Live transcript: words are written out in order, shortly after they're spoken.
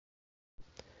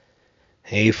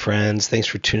Hey friends, thanks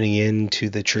for tuning in to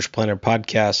the Church Planter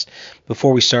Podcast.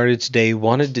 Before we started today,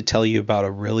 wanted to tell you about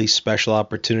a really special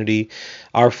opportunity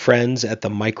our friends at the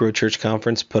Micro Church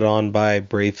Conference put on by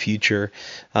Brave Future,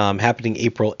 happening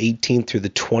April 18th through the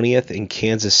 20th in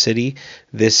Kansas City.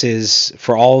 This is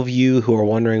for all of you who are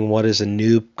wondering what is a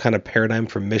new kind of paradigm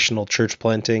for missional church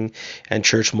planting and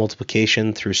church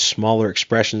multiplication through smaller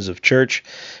expressions of church,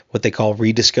 what they call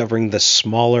rediscovering the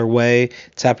smaller way.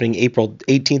 It's happening April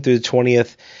 18th through the 20th.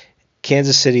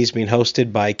 Kansas City is being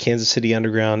hosted by Kansas City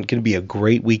Underground. Going to be a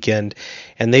great weekend.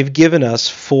 And they've given us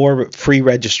 4 free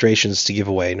registrations to give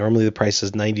away. Normally the price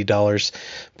is $90,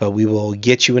 but we will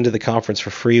get you into the conference for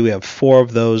free. We have 4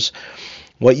 of those.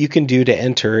 What you can do to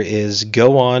enter is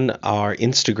go on our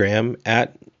Instagram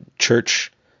at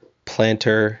Church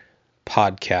Planter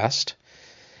Podcast.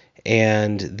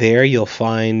 And there you'll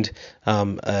find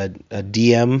a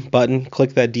DM button.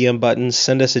 Click that DM button.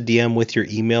 Send us a DM with your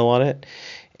email on it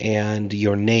and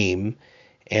your name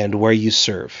and where you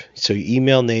serve. So your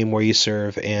email, name, where you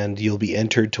serve, and you'll be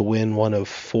entered to win one of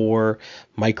 4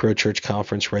 Micro Church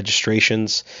Conference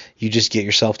registrations. You just get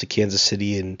yourself to Kansas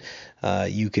City and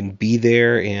you can be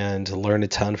there and learn a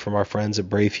ton from our friends at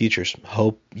Brave Futures.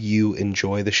 Hope you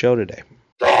enjoy the show today.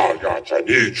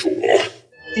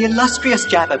 The illustrious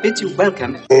Jabba bids you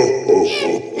welcome.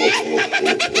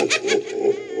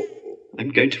 I'm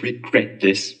going to regret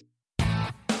this.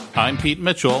 I'm Pete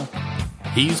Mitchell.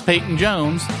 He's Peyton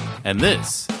Jones. And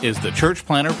this is the Church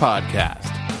Planter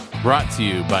Podcast, brought to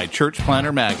you by Church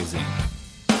Planter Magazine.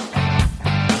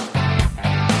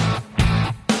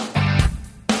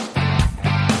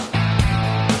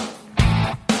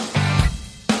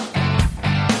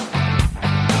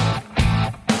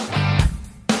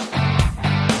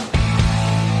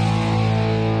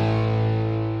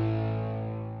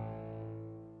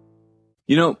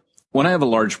 You know, when I have a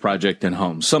large project at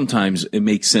home, sometimes it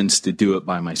makes sense to do it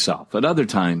by myself. At other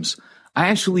times, I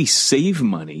actually save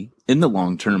money in the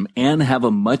long term and have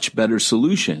a much better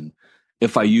solution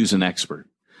if I use an expert.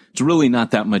 It's really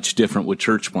not that much different with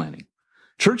church planting.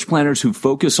 Church planters who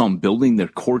focus on building their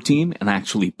core team and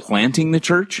actually planting the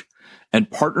church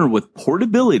and partner with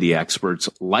portability experts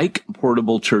like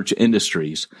Portable Church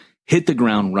Industries hit the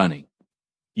ground running.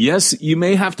 Yes, you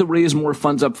may have to raise more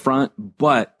funds up front,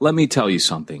 but let me tell you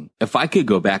something. If I could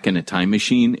go back in a time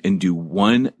machine and do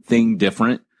one thing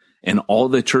different in all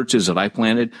the churches that I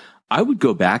planted, I would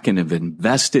go back and have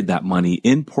invested that money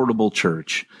in Portable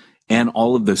Church and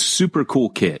all of the super cool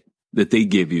kit that they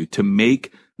give you to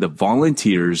make the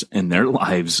volunteers and their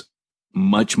lives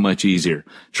much, much easier.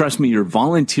 Trust me, your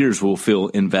volunteers will feel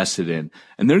invested in,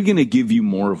 and they're going to give you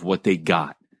more of what they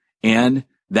got. And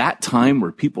that time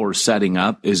where people are setting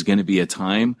up is going to be a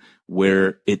time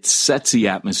where it sets the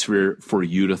atmosphere for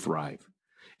you to thrive.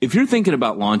 If you're thinking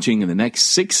about launching in the next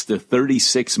 6 to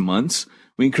 36 months,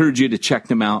 we encourage you to check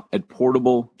them out at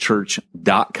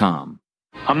portablechurch.com.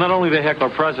 I'm not only the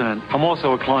heckler president, I'm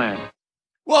also a client.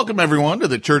 Welcome, everyone, to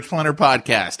the Church Planter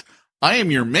Podcast. I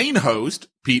am your main host,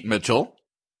 Pete Mitchell.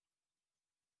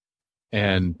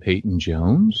 And Peyton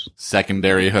Jones.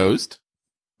 Secondary host.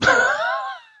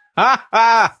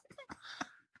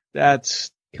 That's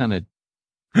kind of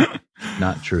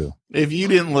not true. If you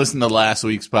didn't listen to last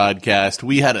week's podcast,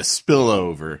 we had a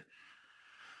spillover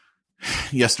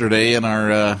yesterday in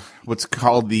our what's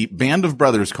called the Band of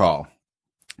Brothers call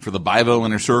for the Bivo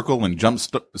Inner Circle and Jump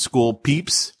School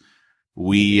peeps.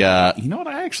 We, you know what?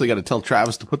 I actually got to tell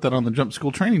Travis to put that on the Jump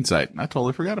School training site. I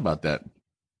totally forgot about that.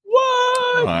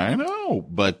 What? I know,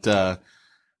 but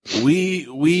we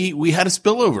had a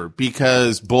spillover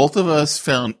because both of us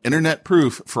found internet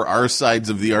proof for our sides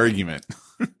of the argument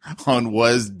on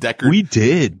was Deckard. We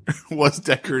did. Was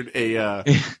Deckard a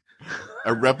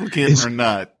replicant or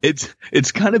not?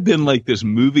 It's kind of been like this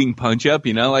moving punch up,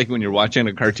 you know, like when you're watching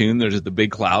a cartoon, there's the big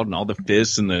cloud and all the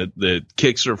fists and the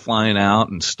kicks are flying out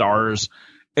and stars.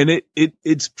 And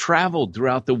it's traveled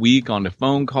throughout the week on the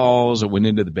phone calls. It went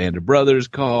into the Band of Brothers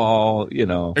call, you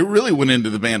know. It really went into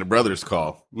the Band of Brothers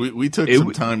call. We took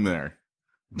some time there.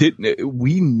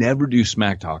 We never do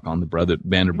smack talk on the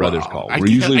Band of Brothers call. We're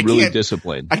usually really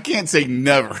disciplined. I can't say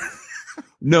never.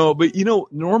 No, but you know,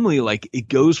 normally like it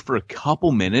goes for a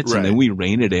couple minutes and then we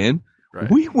rein it in. Right.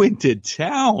 We went to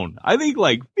town. I think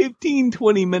like 15,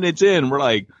 20 minutes in, we're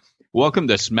like, welcome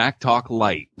to Smack Talk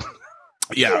Light.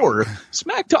 Yeah. Or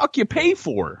Smack Talk you pay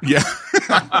for. Yeah.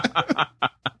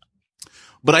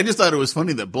 But I just thought it was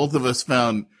funny that both of us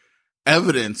found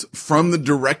evidence from the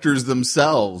directors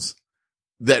themselves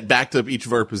that backed up each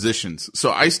of our positions.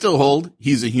 So I still hold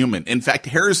he's a human. In fact,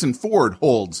 Harrison Ford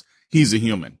holds he's a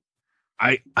human.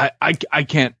 I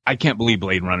can't believe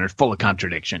Blade Runner is full of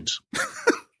contradictions.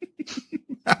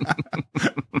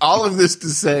 All of this to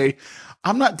say,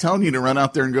 I'm not telling you to run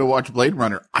out there and go watch Blade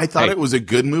Runner. I thought it was a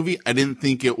good movie. I didn't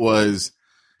think it was.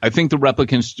 I think the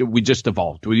replicants, we just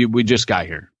evolved. We just got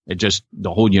here. The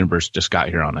whole universe just got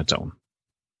here on its own.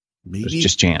 Maybe it's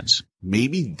just chance.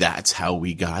 Maybe that's how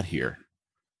we got here.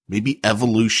 Maybe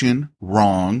evolution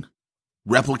wrong,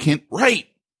 replicant right.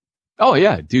 Oh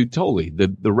yeah, dude, totally.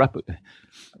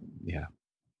 Yeah.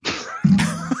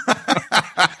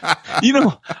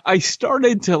 I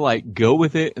started to like go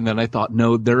with it, and then I thought,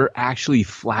 no, there are actually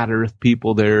flat Earth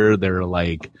people there. They're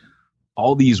like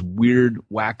all these weird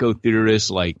wacko theorists,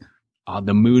 like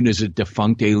the moon is a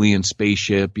defunct alien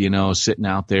spaceship, sitting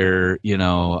out there,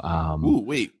 Ooh,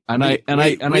 wait. I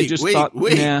just thought,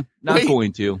 nah, not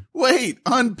going to. Wait,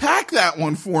 unpack that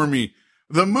one for me.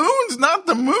 The moon's not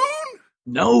the moon?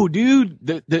 No,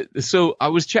 dude. So I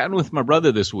was chatting with my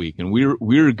brother this week, and we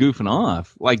were goofing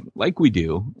off like we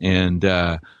do, and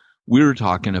we were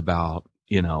talking about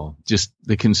just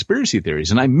the conspiracy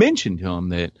theories, and I mentioned to him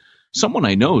that someone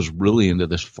I know is really into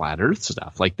this flat Earth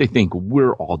stuff. Like they think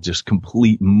we're all just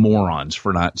complete morons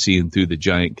for not seeing through the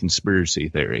giant conspiracy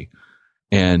theory,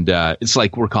 and it's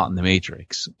like we're caught in the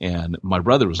Matrix. And my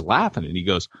brother was laughing, and he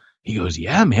goes,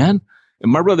 yeah, man.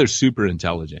 And my brother's super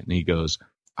intelligent, and he goes,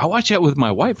 I watched that with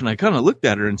my wife, and I kind of looked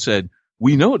at her and said,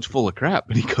 we know it's full of crap.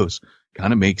 And he goes,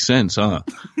 kind of makes sense, huh?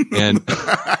 And,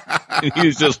 and he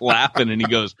was just laughing, and he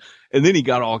goes, and then he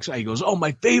got all excited. He goes, oh,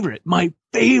 my favorite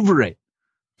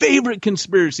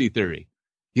conspiracy theory.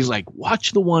 He's like,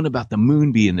 watch the one about the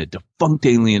moon being a defunct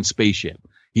alien spaceship.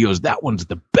 He goes, that one's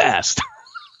the best.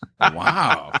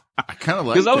 Wow. I kind of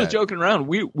like that. Because I was joking around.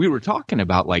 We were talking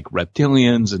about like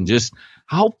reptilians and just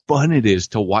how fun it is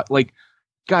to watch. Like,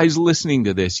 guys listening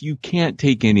to this, you can't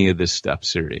take any of this stuff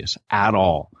serious at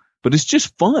all. But it's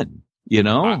just fun,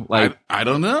 I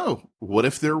don't know. What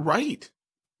if they're right?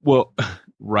 Well,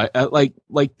 right. Like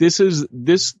this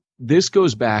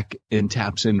goes back and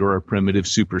taps into our primitive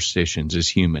superstitions as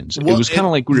humans. Well, it was kind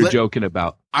of like we were joking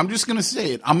about. I'm just going to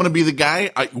say it. I'm going to be the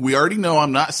guy. We already know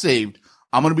I'm not saved.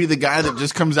 I'm going to be the guy that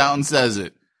just comes out and says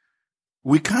it.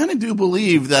 We kind of do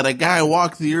believe that a guy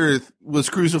walked the earth, was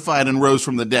crucified, and rose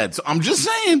from the dead. So I'm just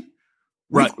saying,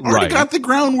 we've already got the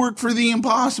groundwork for the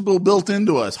impossible built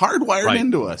into us, hardwired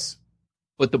into us.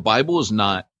 But the Bible is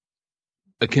not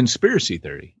a conspiracy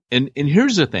theory. And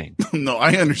here's the thing. No,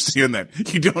 I understand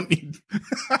that. You don't need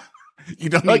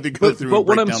to go through. But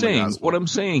what I'm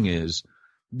saying is,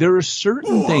 there are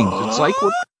certain things.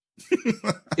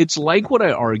 It's like what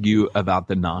I argue about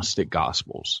the Gnostic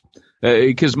Gospels.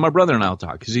 Because my brother and I'll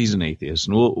talk, because he's an atheist,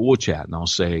 and we'll chat, and I'll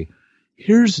say,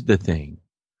 here's the thing.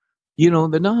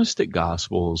 The Gnostic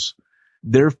Gospels,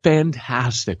 they're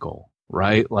fantastical,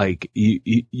 right? Like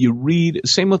you read,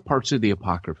 same with parts of the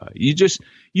Apocrypha.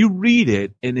 You read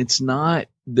it, and it's not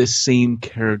the same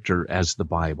character as the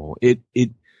Bible. It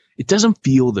doesn't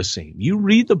feel the same. You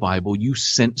read the Bible, you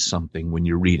sense something when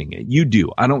you're reading it. You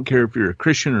do. I don't care if you're a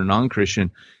Christian or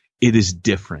non-Christian. It is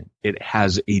different. It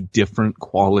has a different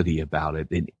quality about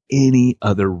it than any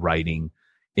other writing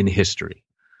in history.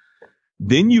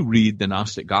 Then you read the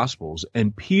Gnostic Gospels,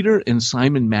 and Peter and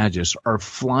Simon Magus are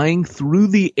flying through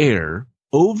the air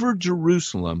over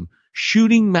Jerusalem,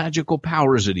 shooting magical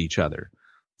powers at each other.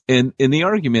 And the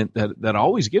argument that I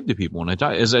always give to people when I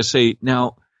talk is I say,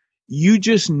 now, you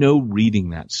just know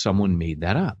reading that someone made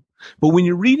that up. But when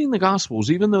you're reading the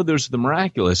Gospels, even though there's the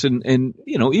miraculous, and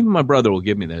even my brother will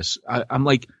give me this, I'm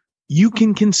like, you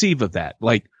can conceive of that.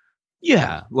 Like,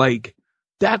 yeah, like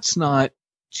that's not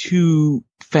too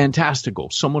fantastical.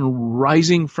 Someone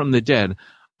rising from the dead,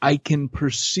 I can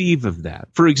perceive of that.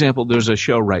 For example, there's a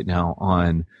show right now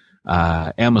on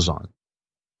Amazon,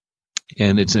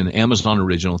 and it's an Amazon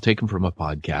original taken from a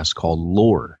podcast called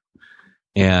Lore.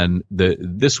 And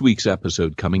this week's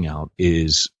episode coming out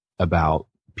is about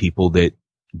people that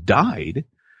died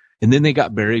and then they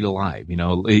got buried alive.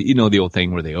 The old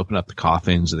thing where they open up the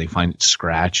coffins and they find it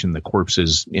scratched and the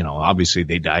corpses, obviously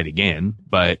they died again,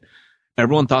 but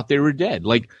everyone thought they were dead.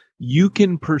 Like, you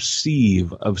can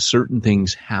perceive of certain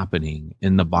things happening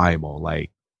in the Bible,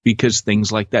 like, because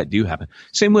things like that do happen.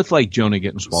 Same with like Jonah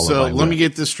getting swallowed by a whale. So let me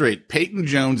get this straight. Peyton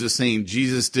Jones is saying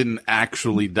Jesus didn't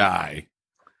actually die.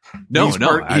 No,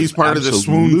 he's part of the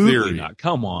swoon theory. Not.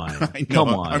 Come on. Come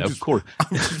on. Of course.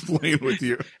 I'm just playing with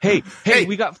you. Hey,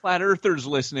 we got flat earthers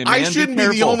listening, man. I shouldn't be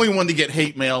the only one to get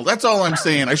hate mail. That's all I'm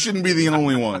saying. I shouldn't be the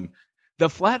only one. The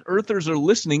flat earthers are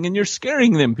listening and you're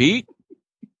scaring them, Pete.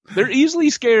 They're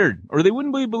easily scared or they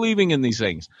wouldn't be believing in these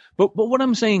things. But what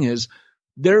I'm saying is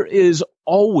there is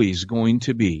always going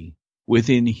to be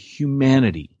within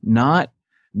humanity, not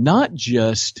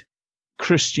just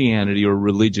Christianity or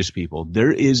religious people.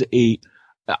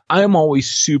 I'm always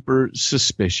super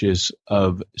suspicious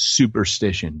of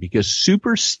superstition, because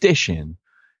superstition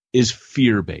is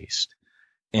fear-based.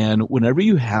 And whenever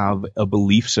you have a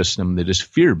belief system that is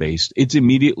fear-based, it's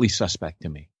immediately suspect to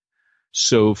me.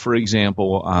 So, for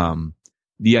example,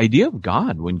 the idea of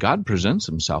God, when God presents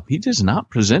himself, he does not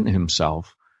present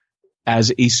himself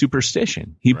as a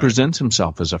superstition. He presents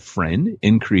himself as a friend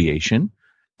in creation,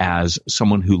 as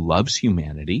someone who loves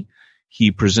humanity. He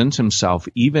presents himself,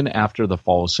 even after the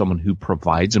fall, as someone who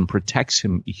provides and protects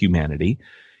humanity.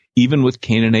 Even with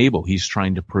Cain and Abel, he's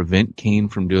trying to prevent Cain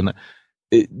from doing that.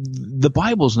 The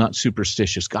Bible is not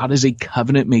superstitious. God is a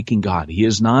covenant-making God. It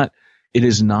is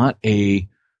not a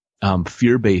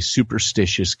fear-based,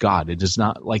 superstitious God. It is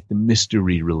not like the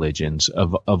mystery religions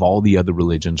of all the other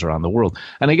religions around the world.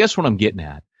 And I guess what I'm getting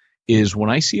at is, when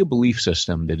I see a belief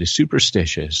system that is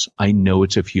superstitious, I know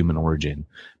it's of human origin,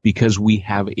 because we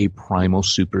have a primal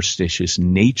superstitious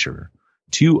nature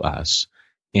to us.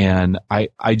 And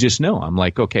I just know, I'm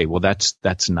like, okay, well,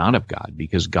 that's not of God,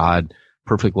 because God,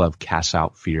 perfect love, casts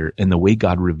out fear. And the way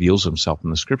God reveals himself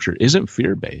in the scripture isn't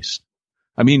fear-based.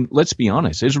 I mean, let's be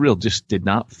honest. Israel just did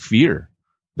not fear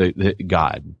the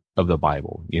God of the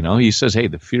Bible. You know, he says, hey,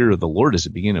 the fear of the Lord is the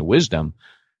beginning of wisdom,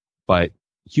 but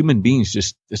human beings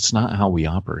it's not how we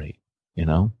operate, you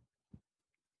know?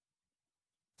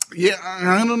 Yeah,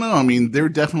 I don't know. I mean, there are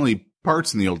definitely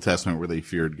parts in the Old Testament where they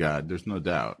feared God. There's no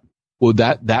doubt. Well,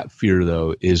 that fear,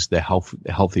 though, is the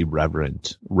healthy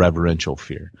reverential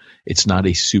fear. It's not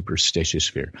a superstitious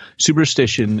fear.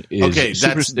 Superstition is okay.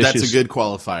 That's a good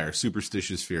qualifier.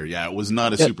 Superstitious fear. Yeah, it was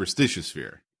not a superstitious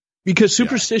fear, because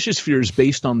superstitious fear is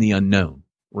based on the unknown,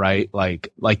 right?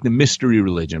 Like the mystery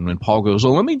religion. When Paul goes,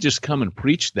 "Oh, let me just come and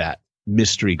preach that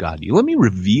mystery God to you. Let me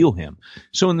reveal him."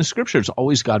 So in the scripture, it's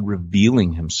always God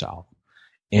revealing himself,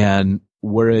 and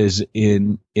whereas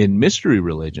in mystery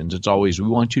religions, it's always, we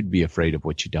want you to be afraid of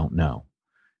what you don't know.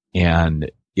 And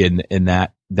in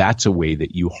that's a way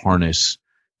that you harness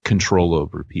control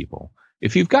over people.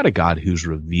 If you've got a God who's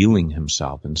revealing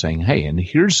himself and saying, hey, and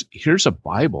here's a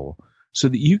Bible so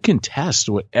that you can test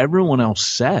what everyone else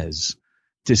says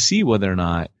to see whether or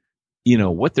not, you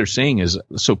know, what they're saying is,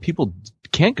 so people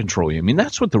can't control you. I mean,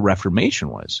 that's what the Reformation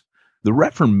was. The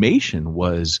Reformation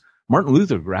was Martin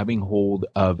Luther grabbing hold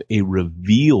of a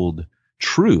revealed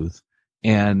truth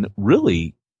and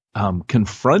really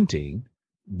confronting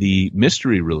the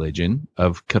mystery religion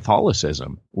of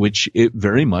Catholicism, which it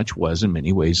very much was in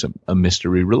many ways a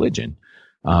mystery religion,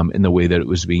 in the way that it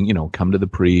was being, you know, come to the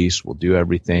priest, we'll do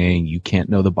everything. You can't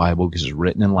know the Bible because it's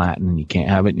written in Latin and you can't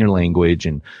have it in your language.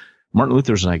 And Martin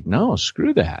Luther's like, no,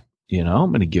 screw that. You know, I'm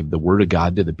going to give the word of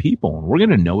God to the people, and we're going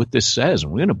to know what this says,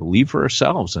 and we're going to believe for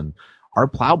ourselves. And our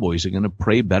plowboys are going to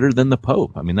pray better than the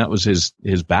Pope. I mean, that was his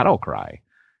battle cry.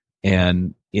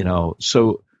 And, you know,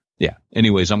 so yeah,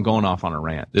 anyways, I'm going off on a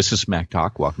rant. This is Smack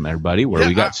Talk. Welcome everybody, where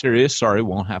we got serious. Sorry,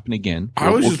 won't happen again. I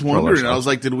was just wondering. I was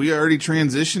like, did we already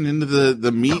transition into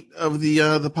the meat of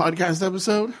the podcast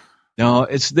episode? No,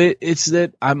 it's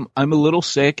that I'm a little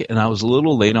sick and I was a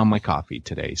little late on my coffee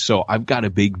today. So I've got a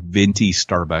big venti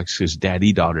Starbucks because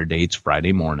daddy-daughter dates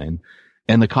Friday morning,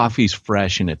 and the coffee's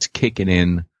fresh and it's kicking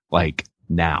in like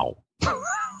now.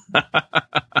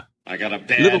 I got a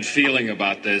bad feeling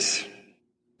about this.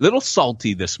 Little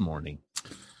salty this morning.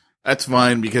 That's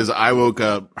fine, because I woke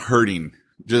up hurting,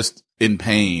 just in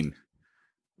pain.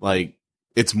 Like,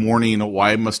 it's morning.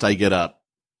 Why must I get up?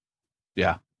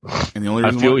 Yeah. And the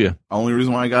only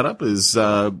reason why I got up is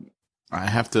I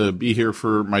have to be here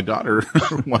for my daughter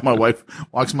while my wife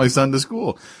walks my son to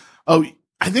school. Oh,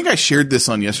 I think I shared this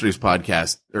on yesterday's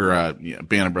podcast, or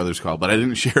Band of Brothers call, but I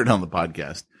didn't share it on the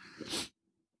podcast.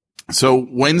 So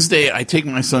Wednesday, I take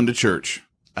my son to church.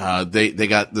 They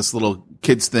got this little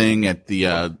kids thing at the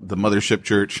mothership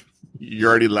church.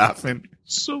 You're already laughing.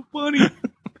 So funny.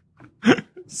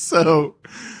 So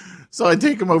I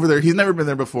take him over there. He's never been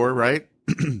there before, right?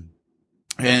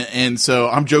 and so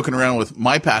I'm joking around with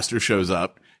my pastor shows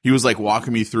up. He was like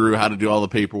walking me through how to do all the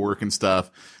paperwork and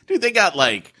stuff. Dude, they got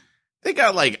like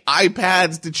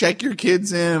iPads to check your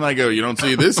kids in. I go, you don't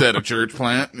see this at a church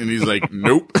plant? And he's like,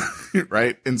 nope.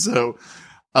 Right. And so,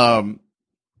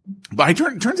 but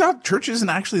it turns out church isn't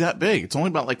actually that big. It's only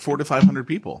about like 400 to 500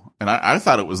 people. And I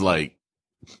thought it was like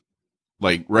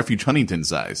Refuge Huntington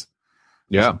size.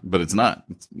 Yeah. But it's not.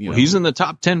 It's, well, he's in the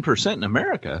top 10% in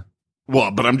America.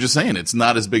 Well, but I'm just saying it's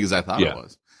not as big as I thought it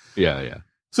was. Yeah. Yeah.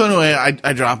 So anyway,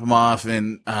 I drop him off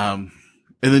and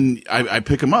then I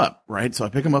pick him up, right? So I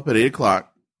pick him up at 8:00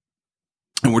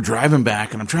 And we're driving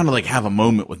back, and I'm trying to like have a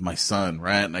moment with my son,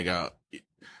 right? And I go,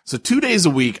 so 2 days a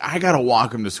week, I got to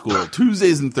walk him to school,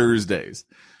 Tuesdays and Thursdays,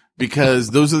 because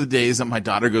those are the days that my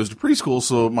daughter goes to preschool.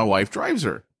 So my wife drives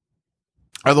her.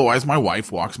 Otherwise, my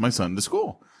wife walks my son to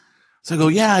school. So I go,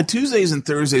 yeah, Tuesdays and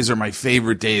Thursdays are my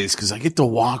favorite days because I get to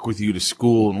walk with you to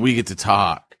school and we get to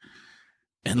talk.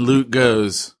 And Luke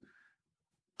goes,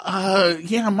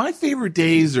 yeah, my favorite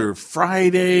days are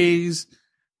Fridays,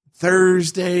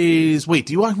 Thursdays. Wait,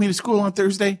 do you walk me to school on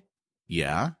Thursday?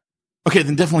 Yeah. Okay,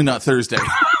 then definitely not Thursday.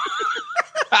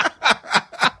 I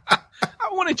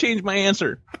want to change my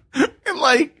answer. And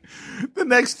like the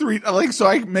next three, like, so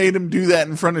I made him do that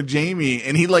in front of Jamie,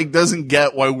 and he like doesn't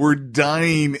get why we're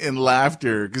dying in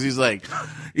laughter because he's like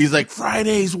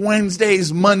Fridays,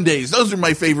 Wednesdays, Mondays. Those are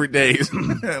my favorite days.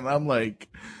 And I'm like,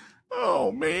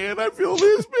 oh man, I feel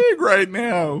this big right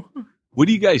now. What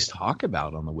do you guys talk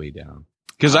about on the way down?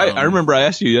 Because I remember I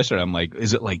asked you yesterday, I'm like,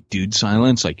 is it like dude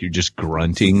silence? Like you're just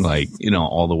grunting, like, you know,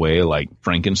 all the way, like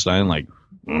Frankenstein, like,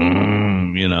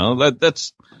 you know,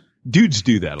 that's dudes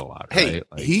do that a lot. Hey, right?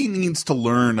 Like, he needs to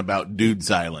learn about dude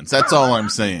silence. That's all I'm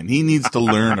saying. He needs to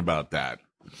learn about that.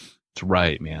 That's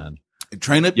right, man.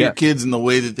 Train up your kids in the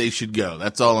way that they should go.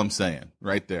 That's all I'm saying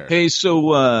right there. Hey,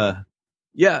 so, I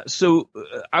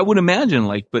would imagine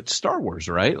like, but Star Wars,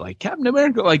 right? Like Captain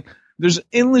America, like there's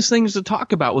endless things to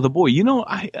talk about with a boy. You know,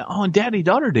 on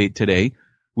daddy-daughter date today,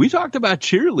 we talked about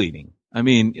cheerleading. I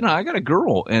mean, you know, I got a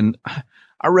girl and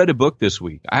I read a book this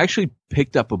week. I actually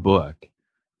picked up a book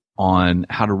on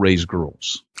how to raise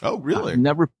girls. Oh, really?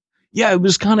 It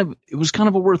was kind of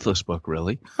a worthless book,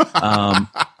 really.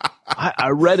 I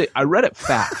read it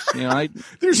fast. You know,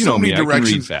 there's so many directions.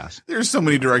 I can read fast. There's so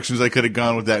many directions I could have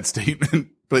gone with that statement,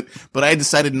 but I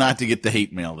decided not to get the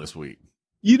hate mail this week.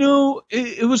 You know,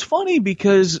 it was funny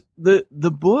because the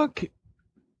book,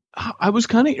 I was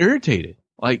kind of irritated.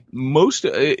 Like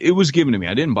it was given to me.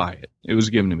 I didn't buy it. It was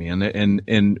given to me.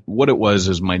 And what it was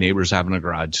is my neighbor's having a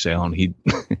garage sale and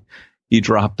he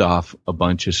dropped off a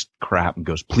bunch of crap and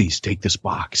goes, please take this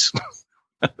box.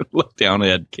 I looked down, it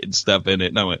had kid stuff in it.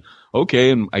 And I went, okay.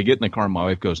 And I get in the car and my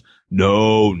wife goes,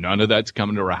 no, none of that's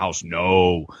coming to our house.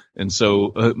 No. And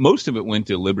so most of it went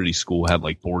to Liberty School, had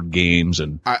like board games.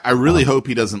 And I really hope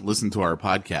he doesn't listen to our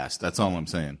podcast. That's all I'm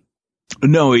saying.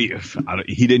 No, he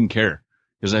didn't care.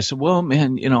 Because I said, well,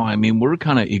 man, you know, I mean, we're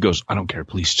kind of, he goes, I don't care.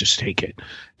 Please just take it.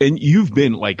 And you've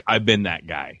been like, I've been that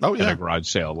guy at a garage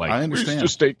sale. Like, I understand. Please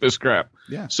just take this crap.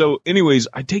 Yeah. So anyways,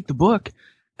 I take the book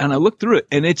and I look through it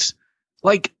and it's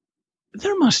like,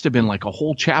 there must have been like a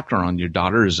whole chapter on your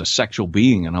daughter as a sexual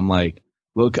being. And I'm like,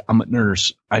 look, I'm a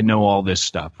nurse. I know all this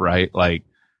stuff, right? Like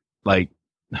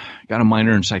got a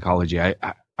minor in psychology. I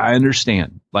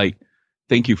understand. Like,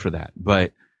 thank you for that.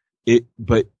 But it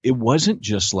wasn't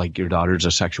just like your daughter's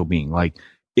a sexual being. Like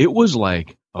it was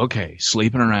like, okay,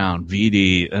 sleeping around,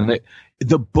 VD, and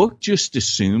the book just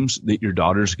assumes that your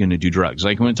daughter's going to do drugs.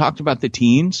 Like when it talked about the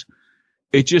teens,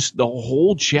 it just, the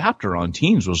whole chapter on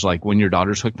teens was like when your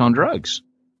daughter's hooked on drugs.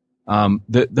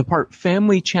 The part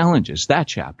family challenges, that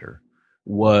chapter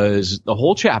was, the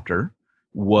whole chapter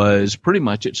was pretty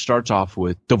much, it starts off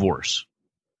with divorce.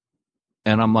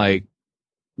 And I'm like,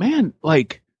 man,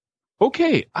 like,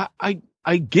 okay,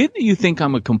 I get that you think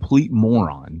I'm a complete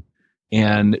moron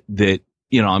and that,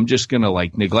 you know, I'm just going to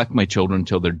like neglect my children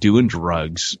until they're doing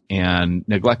drugs and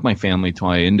neglect my family until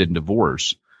I end in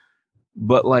divorce.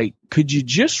 But like, could you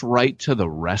just write to the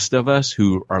rest of us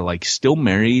who are like still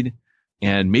married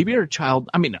and maybe our child,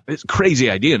 I mean, it's a crazy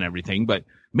idea and everything, but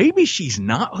maybe she's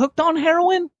not hooked on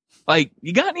heroin. Like,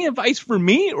 you got any advice for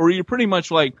me? Or are you pretty much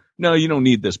like, no, you don't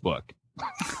need this book?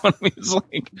 I mean, it's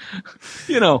like,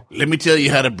 you know. Let me tell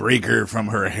you how to break her from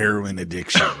her heroin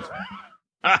addiction.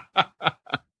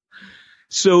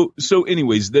 So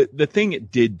anyways, the thing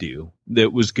it did do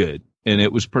that was good, and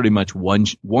it was pretty much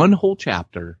one whole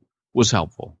chapter was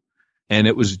helpful. And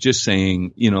it was just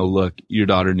saying, you know, look, your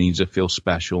daughter needs to feel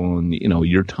special and, you know,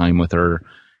 your time with her,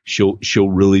 she'll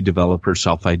really develop her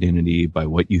self-identity by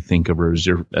what you think of her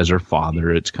as her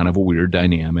father. It's kind of a weird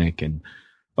dynamic and,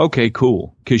 okay,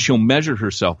 cool. Cause she'll measure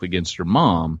herself against her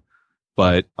mom,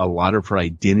 but a lot of her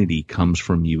identity comes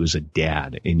from you as a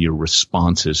dad and your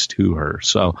responses to her.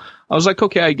 So I was like,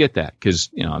 okay, I get that. Cause,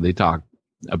 you know, they talk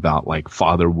about like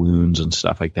father wounds and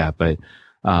stuff like that, but,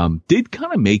 did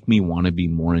kind of make me want to be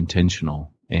more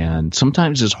intentional. And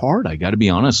sometimes it's hard. I got to be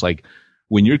honest. Like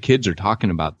when your kids are talking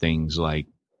about things like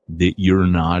that you're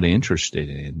not interested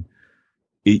in,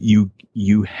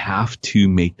 you have to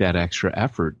make that extra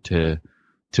effort to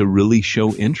to really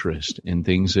show interest in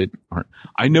things that aren't.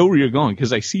 I know where you're going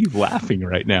because I see you laughing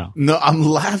right now. No, I'm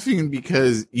laughing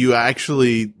because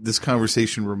this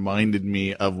conversation reminded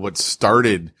me of what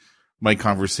started my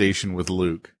conversation with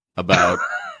Luke about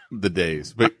the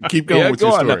days. But keep going with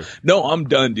your story. No, I'm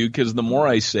done, dude, because the more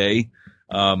I say,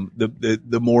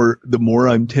 the more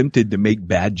I'm tempted to make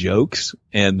bad jokes,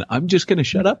 and I'm just going to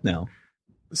shut up now.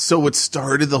 So what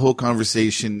started the whole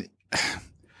conversation,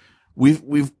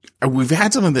 we've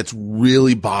had something that's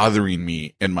really bothering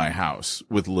me in my house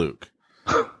with Luke.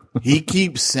 He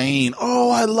keeps saying,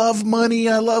 "Oh, I love money.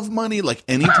 I love money." Like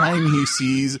anytime he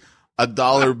sees a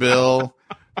dollar bill,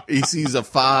 he sees a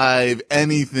 $5,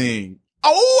 anything.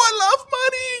 "Oh, I love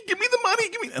money. Give me the money.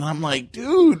 Give me." And I'm like,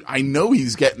 dude, I know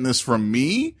he's getting this from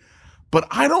me,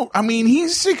 but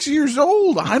he's 6 years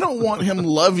old. I don't want him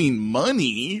loving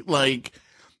money. Like,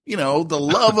 the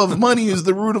love of money is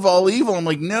the root of all evil. I'm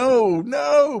like,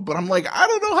 no. But I'm like, I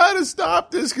don't know how to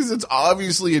stop this because it's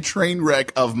obviously a train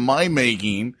wreck of my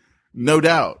making. No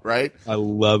doubt. Right. I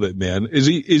love it, man. Is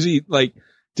he like,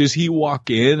 does he walk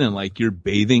in and like you're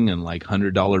bathing in like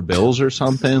 $100 bills or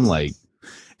something? Like,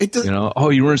 it does, oh,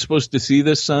 you weren't supposed to see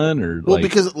this, son? Or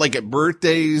because like at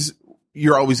birthdays,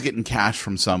 you're always getting cash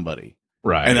from somebody.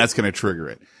 Right. And that's going to trigger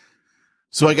it.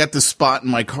 So I got this spot in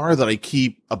my car that I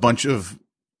keep a bunch of,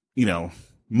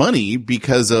 money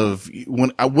because of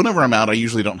whenever I'm out, I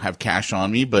usually don't have cash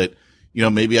on me, but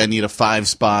maybe I need a 5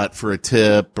 spot for a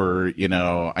tip or,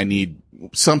 I need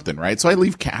something, right? So I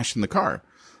leave cash in the car.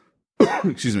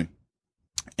 Excuse me.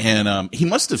 And, he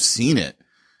must have seen it.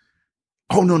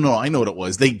 Oh, no. I know what it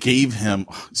was. They gave him,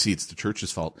 it's the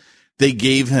church's fault. They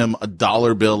gave him a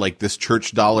dollar bill, like this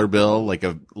church dollar bill, like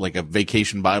a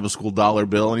vacation Bible school dollar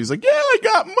bill. And he's like, "Yeah, I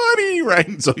got money." Right.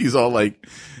 And so he's all like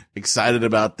excited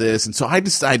about this. And so I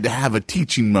decided to have a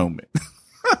teaching moment.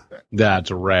 That's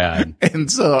rad.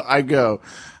 And so I go,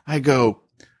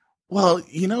 "Well,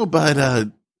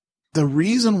 but, the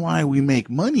reason why we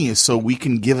make money is so we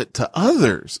can give it to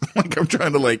others." Like I'm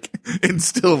trying to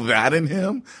instill that in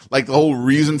him. Like the whole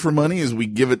reason for money is we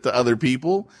give it to other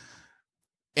people.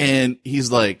 And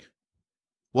he's like,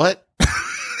 "What?"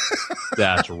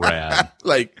 That's rad.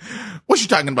 Like, "What you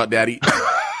talking about, Daddy?"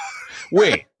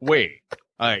 Wait.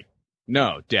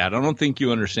 No, Dad, I don't think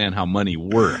you understand how money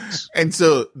works. And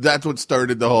so that's what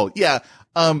started the whole,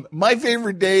 my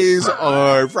favorite days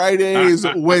are Fridays,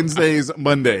 Wednesdays,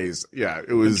 Mondays. Yeah,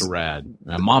 it was. That's rad.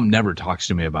 Mom never talks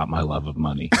to me about my love of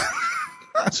money.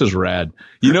 This is rad.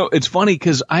 It's funny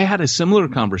because I had a similar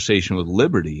conversation with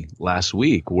Liberty last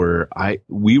week where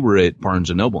we were at Barnes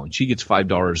 & Noble and she gets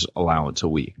 $5 allowance a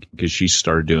week because she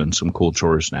started doing some cool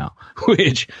chores now,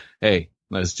 which, hey,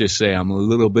 let's just say I'm a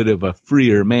little bit of a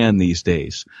freer man these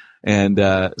days. And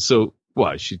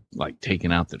she's like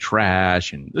taking out the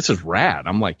trash and this is rad.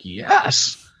 I'm like,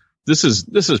 yes, this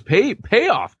is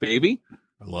payoff, baby.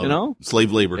 I love it.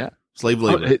 Slave labor. Yeah. Slave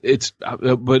labor.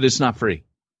 But it's not free.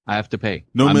 I have to pay.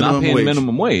 I'm not paying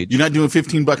minimum wage. You're not doing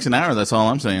 $15 an hour. That's all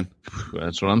I'm saying.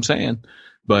 That's what I'm saying.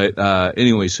 But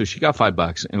anyway, so she got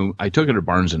 $5 and I took her to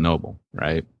Barnes & Noble,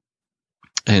 right?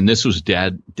 And this was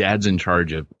dad's in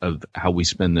charge of how we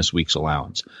spend this week's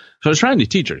allowance. So I was trying to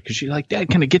teach her because she's like,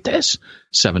 "Dad, can I get this?"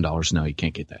 $7. No, you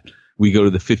can't get that. We go to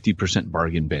the 50%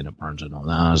 bargain bin at Barnes & Noble.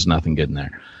 No, there's nothing good in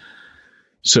there.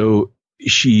 So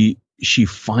she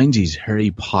finds these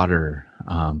Harry Potter,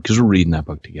 cause we're reading that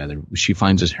book together. She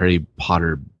finds this Harry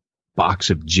Potter box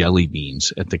of jelly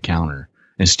beans at the counter.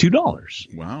 And it's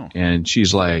 $2. Wow. And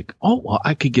she's like, "Oh, well,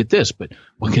 I could get this, but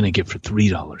what can I get for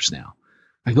 $3 now?"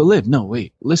 I go, "Liv, no,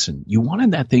 wait, listen, you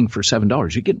wanted that thing for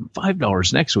 $7. You're getting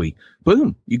 $5 next week.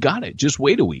 Boom, you got it. Just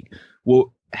wait a week."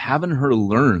 Well, having her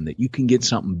learn that you can get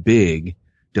something big,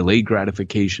 delayed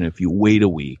gratification if you wait a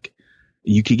week.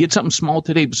 You could get something small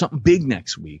today, but something big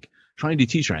next week. Trying to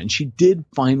teach her. And she did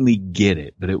finally get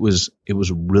it, but it was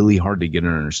really hard to get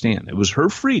her to understand. It was her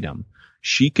freedom.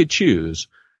 She could choose,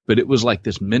 but it was like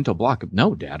this mental block of,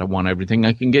 "No, Dad, I want everything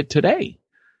I can get today."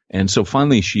 And so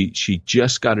finally she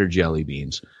just got her jelly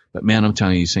beans. But man, I'm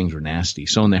telling you, these things were nasty.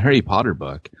 So in the Harry Potter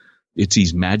book, it's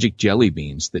these magic jelly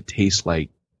beans that taste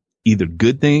like either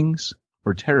good things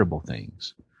or terrible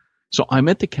things. So I'm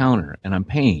at the counter and I'm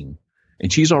paying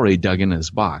and she's already dug into this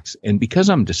box. And because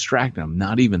I'm distracted, I'm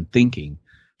not even thinking,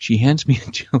 she hands me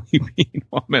a jelly bean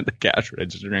while I'm at the cash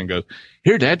register and goes,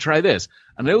 "Here, Dad, try this."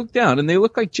 And I look down and they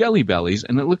look like Jelly Bellies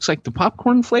and it looks like the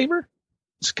popcorn flavor.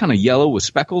 It's kind of yellow with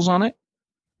speckles on it.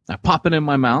 I pop it in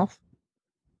my mouth.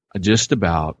 I just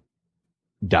about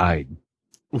died.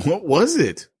 What was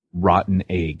it? Rotten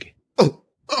egg.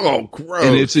 Oh, gross.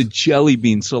 And it's a jelly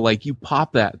bean. So like you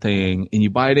pop that thing and you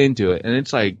bite into it and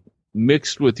it's like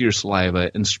mixed with your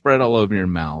saliva and spread all over your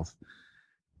mouth.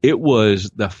 It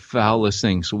was the foulest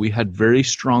thing. So we had very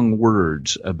strong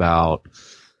words about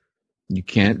you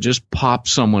can't just pop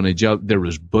someone a joke. There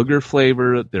was booger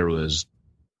flavor. There was,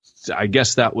 I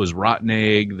guess that was rotten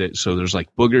egg. So there's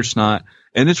like booger snot,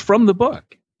 and it's from the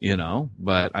book,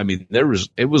 But I mean,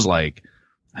 it was like,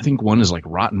 I think one is like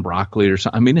rotten broccoli or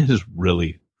something. I mean, it is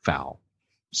really foul.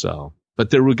 So, but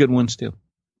there were good ones too.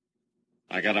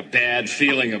 I got a bad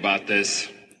feeling about this.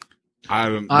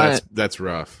 That's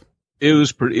rough. It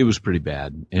was pretty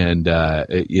bad. And,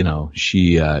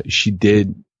 she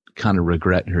did kind of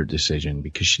regret her decision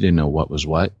because she didn't know what was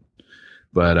what.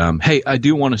 But, hey, I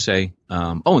do want to say,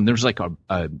 and there's like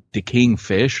a decaying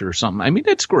fish or something. I mean,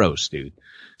 it's gross, dude.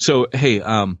 So, hey,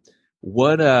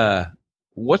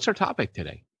 what's our topic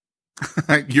today?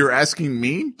 You're asking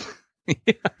me?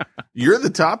 Yeah. You're the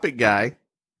topic guy.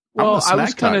 Well, I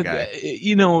was kind of,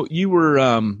 you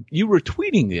were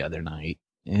tweeting the other night,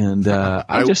 and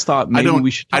I just thought maybe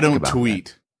we should talk about I don't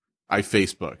tweet. that. I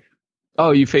Facebook.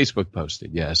 Oh, you Facebook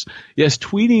posted, yes. Yes,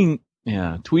 tweeting,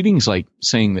 tweeting's like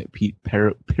saying that Pete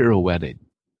pirouetted.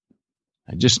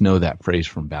 I just know that phrase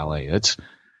from ballet.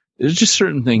 There's just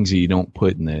certain things that you don't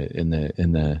put in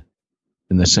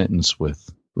the sentence with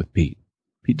Pete.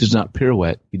 Pete does not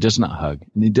pirouette, he does not hug,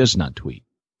 and he does not tweet.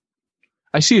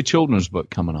 I see a children's book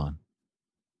coming on.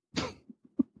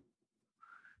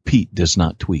 Pete does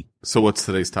not tweet. So what's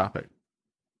today's topic?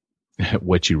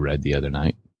 What you read the other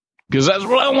night. Because that's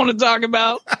what I want to talk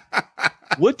about.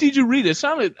 What did you read? It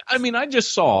sounded, I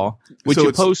just saw what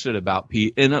you posted about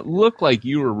Pete, and it looked like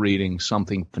you were reading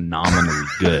something phenomenally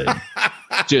good.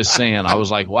 Just saying, I was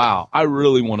like, wow, I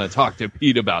really want to talk to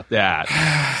Pete about that.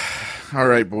 All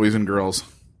right, boys and girls.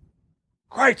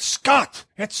 Great Scott!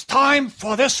 It's time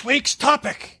for this week's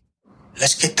topic.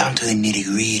 Let's get down to the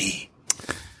nitty-gritty.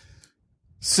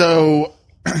 So,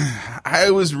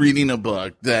 I was reading a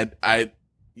book that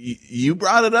you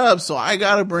brought it up, so I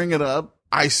got to bring it up.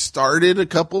 I started a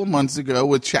couple of months ago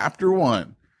with chapter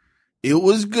 1. It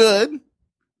was good.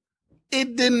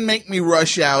 It didn't make me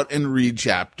rush out and read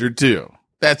chapter 2.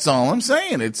 That's all I'm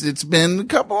saying. It's been a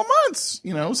couple of months,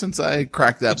 since I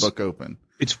cracked that book open.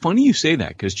 It's funny you say that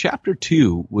because chapter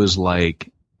 2 was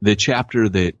like the chapter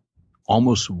that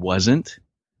almost wasn't.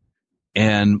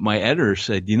 And my editor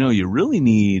said, you really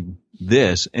need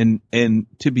this. And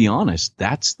to be honest,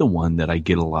 that's the one that I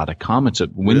get a lot of comments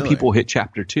of when people hit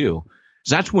chapter 2.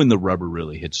 That's when the rubber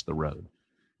really hits the road.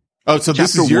 Oh, so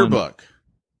this is your book.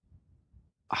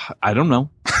 I don't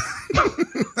know.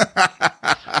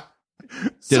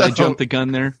 Did I jump the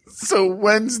gun there? So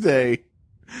Wednesday,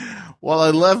 while I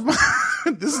left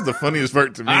this is the funniest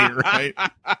part to me, right?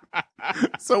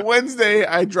 So Wednesday,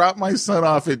 I dropped my son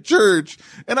off at church,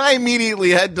 and I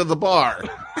immediately head to the bar.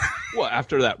 Well,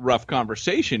 after that rough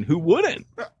conversation, who wouldn't?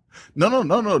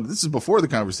 No. This is before the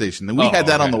conversation. Then we had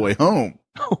that on the way home.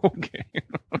 Okay.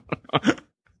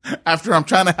 After I'm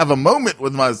trying to have a moment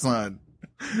with my son.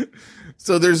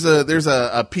 So there's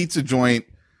a pizza joint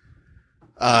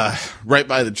right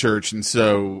by the church, and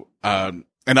so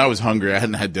and I was hungry. I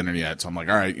hadn't had dinner yet, so I'm like,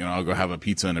 all right, I'll go have a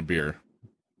pizza and a beer.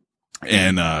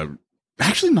 And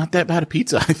actually, not that bad a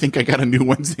pizza. I think I got a new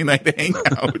Wednesday night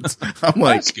hangout. I'm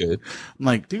like, that's good. I'm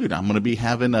like, dude, I'm gonna be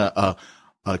having a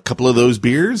couple of those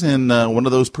beers and one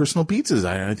of those personal pizzas.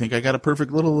 I think I got a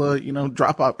perfect little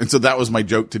drop off. And so that was my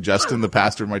joke to Justin, the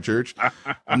pastor of my church.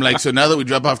 I'm like, so now that we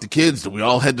drop off the kids, do we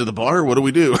all head to the bar? What do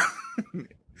we do?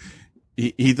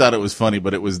 He thought it was funny,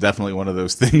 but it was definitely one of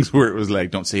those things where it was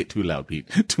like, don't say it too loud, Pete.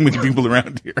 Too many people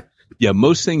around here. Yeah,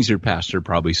 most things your pastor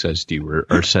probably says to you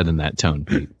are said in that tone,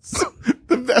 Pete. So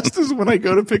the best is when I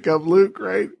go to pick up Luke,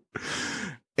 right?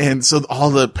 And so all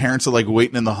the parents are like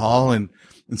waiting in the hall, and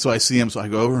so I see him, so I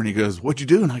go over and he goes, "What'd you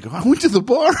do?" And I go, "I went to the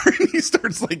bar." And he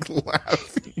starts like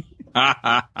laughing.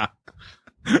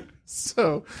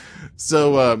 So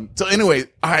anyway,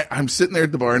 I'm sitting there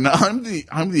at the bar, and I'm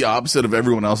the opposite of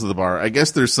everyone else at the bar. I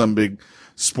guess there's some big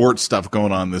sports stuff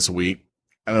going on this week.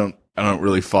 I don't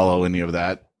really follow any of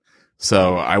that,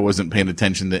 so I wasn't paying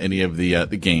attention to any of the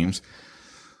games.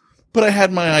 But I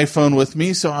had my iPhone with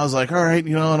me, so I was like, all right,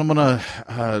 and I'm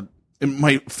gonna.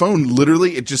 My phone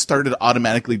literally, it just started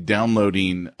automatically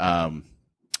downloading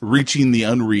Reaching the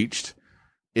Unreached.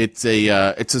 It's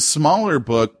a smaller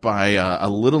book by a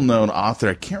little known author.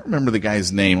 I can't remember the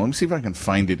guy's name. Let me see if I can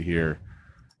find it here.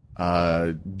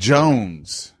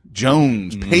 Jones,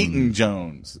 Peyton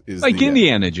Jones is like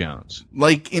Indiana Jones.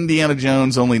 Like Indiana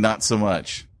Jones, only not so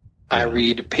much. I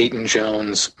read Peyton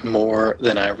Jones more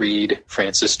than I read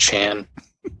Francis Chan.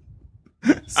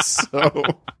 So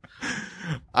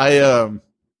I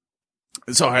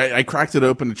So I cracked it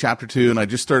open to chapter 2 and I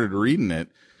just started reading it.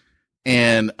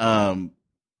 And,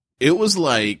 it was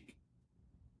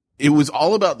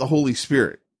all about the Holy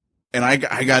Spirit. And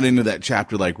I got into that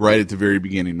chapter like right at the very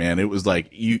beginning, man. It was like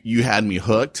you had me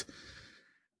hooked,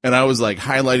 and I was like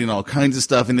highlighting all kinds of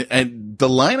stuff. And the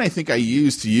line I think I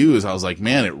used to you is I was like,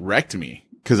 man, it wrecked me,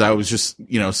 because I was just,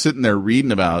 sitting there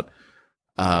reading about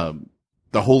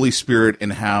the Holy Spirit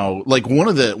and how, like, one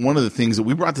of the things that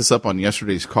we brought this up on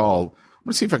yesterday's call. I'm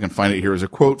gonna see if I can find it here. Is a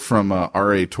quote from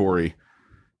R.A. Torrey.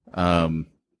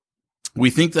 We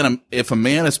think that if a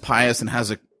man is pious and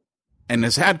has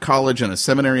had college and a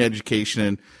seminary education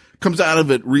and comes out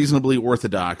of it reasonably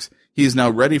orthodox, he is now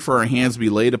ready for our hands to be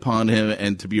laid upon him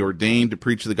and to be ordained to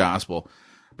preach the gospel.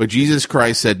 But Jesus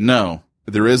Christ said, no,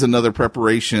 there is another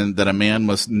preparation, that a man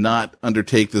must not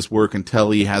undertake this work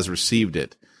until he has received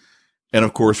it. And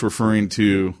of course, referring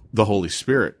to the Holy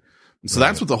Spirit. So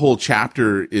that's what the whole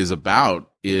chapter is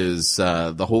about, is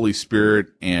the Holy Spirit.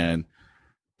 And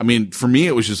I mean, for me,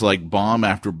 it was just like bomb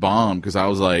after bomb, because I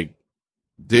was like,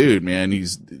 dude, man,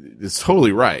 it's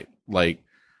totally right. Like,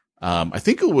 I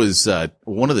think it was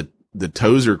one of the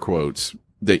Tozer quotes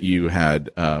that you had.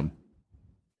 Oh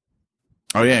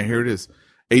yeah, here it is.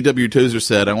 A.W. Tozer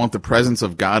said, I want the presence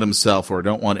of God himself, or I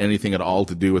don't want anything at all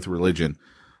to do with religion.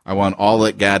 I want all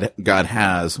that God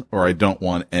has, or I don't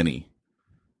want any.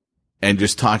 And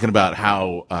just talking about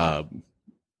how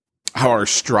our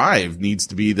strive needs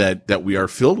to be that we are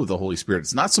filled with the Holy Spirit.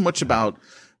 It's not so much about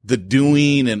the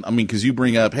doing, and I mean, because you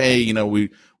bring up, hey,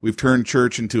 we've turned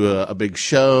church into a big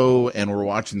show, and we're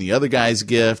watching the other guy's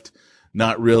gift,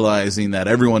 not realizing that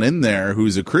everyone in there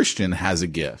who's a Christian has a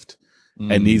gift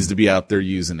and needs to be out there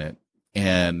using it.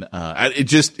 And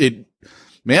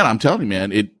man, I'm telling you,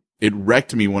 man, it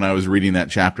wrecked me when I was reading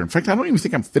that chapter. In fact, I don't even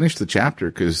think I'm finished the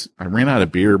chapter, because I ran out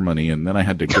of beer money, and then I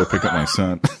had to go pick up my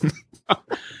son.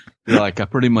 You're like, I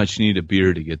pretty much need a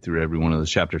beer to get through every one of those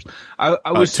chapters. I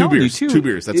was two telling beers, you too. 2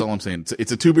 beers. That's all I'm saying.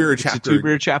 It's a 2 beer chapter. It's a 2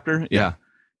 beer chapter. Yeah.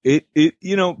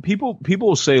 People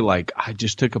will say, like, I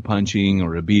just took a punching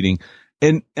or a beating,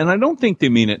 and I don't think they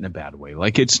mean it in a bad way.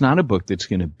 Like, it's not a book that's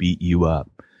going to beat you up,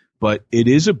 but it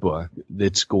is a book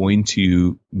that's going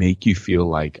to make you feel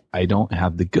like I don't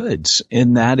have the goods.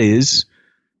 And it's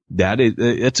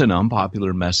an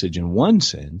unpopular message in one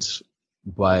sense,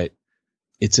 but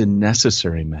it's a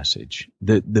necessary message.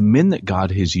 The men that God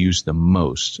has used the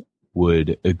most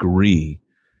would agree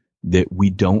that we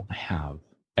don't have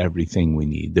everything we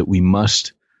need, that we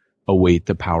must await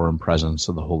the power and presence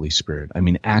of the Holy Spirit. I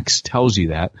mean, Acts tells you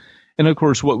that. And of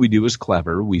course, what we do is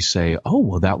clever. We say, oh,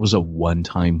 well, that was a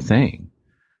one-time thing.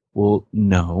 Well,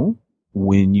 no.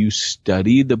 When you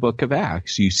study the book of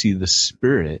Acts, you see the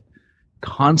Spirit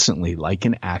constantly, like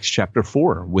in Acts chapter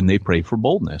 4, when they pray for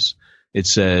boldness. It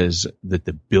says that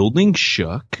the building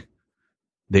shook,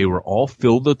 they were all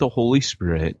filled with the Holy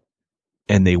Spirit,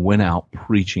 and they went out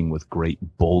preaching with great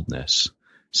boldness.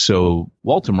 So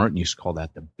Walter Martin used to call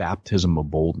that the baptism of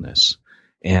boldness.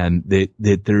 And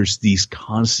that there's these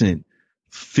constant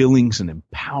fillings and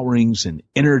empowerings and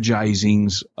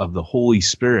energizings of the Holy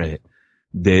Spirit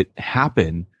that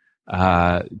happen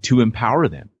to empower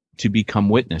them to become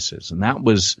witnesses. And that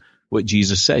was what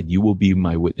Jesus said, you will be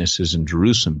my witnesses in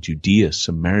Jerusalem, Judea,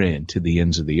 Samaria, and to the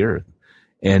ends of the earth.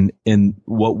 And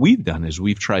what we've done is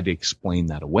we've tried to explain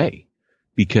that away,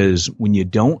 because when you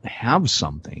don't have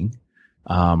something,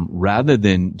 rather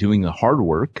than doing the hard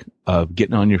work of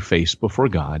getting on your face before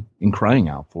God and crying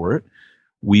out for it,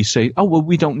 we say, oh, well,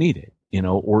 we don't need it,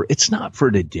 or it's not for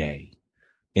today.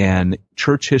 And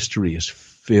church history is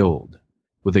filled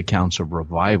with accounts of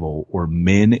revival or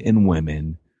men and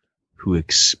women who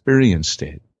experienced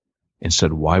it and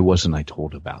said, why wasn't I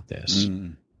told about this?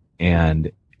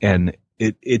 And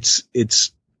it's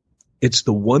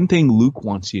the one thing Luke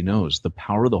wants you to know is the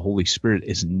power of the Holy Spirit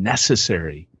is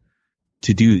necessary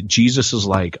to do. Jesus is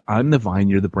like, I'm the vine,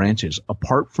 you're the branches.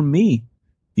 Apart from me,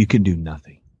 you can do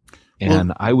nothing.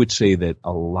 And I would say that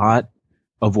a lot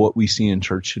of what we see in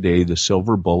church today, the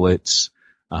silver bullets,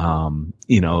 the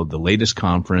latest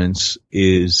conference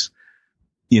is,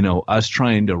 us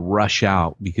trying to rush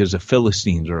out because the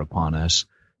Philistines are upon us,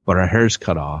 but our hair's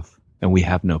cut off and we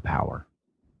have no power.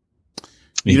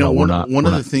 One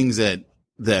of the things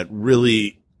that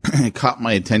really caught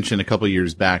my attention a couple of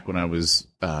years back when I was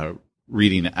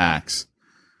reading Acts,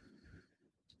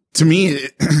 to me,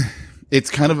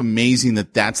 it's kind of amazing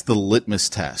that that's the litmus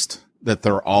test that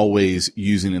they're always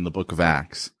using in the book of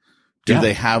Acts. Do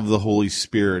they have the Holy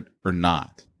Spirit or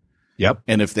not? Yep.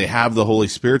 And if they have the Holy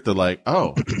Spirit, they're like,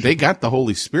 oh, they got the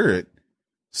Holy Spirit,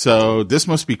 so this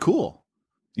must be cool.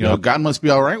 God must be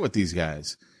all right with these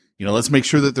guys. let's make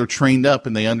sure that they're trained up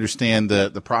and they understand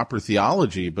the proper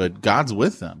theology, but God's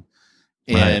with them.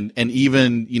 And, and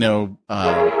even, the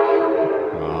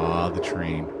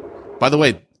train, by the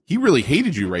way, he really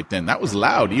hated you right then. That was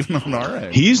loud, even on our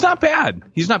end. He's not bad.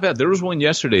 There was one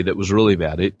yesterday that was really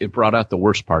bad. It brought out the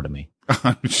worst part of me.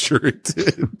 I'm sure it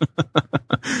did.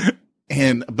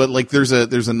 But like, there's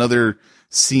another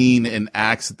scene in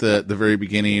Acts at the very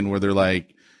beginning where they're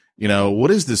like,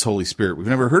 what is this Holy Spirit? We've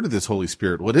never heard of this Holy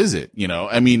Spirit. What is it?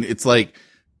 It's like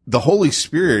the Holy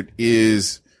Spirit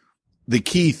is the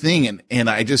key thing. And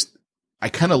I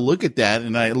kind of look at that,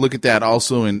 and I look at that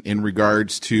also in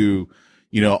regards to,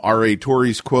 R.A.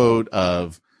 Torrey's quote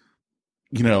of,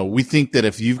 we think that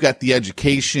if you've got the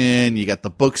education, you got the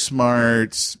book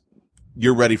smarts,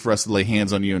 you're ready for us to lay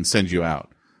hands on you and send you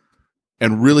out.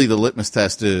 And really the litmus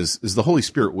test is the Holy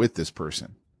Spirit with this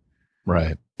person?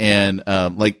 Right. And,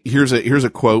 here's a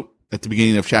quote at the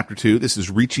beginning of chapter 2. This is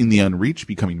Reaching the Unreached,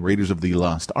 Becoming Raiders of the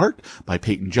Lost Ark by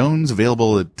Peyton Jones,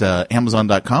 available at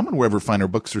Amazon.com and wherever finer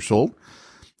books are sold,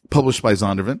 published by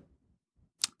Zondervan.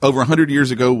 Over 100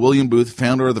 years ago, William Booth,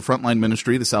 founder of the Frontline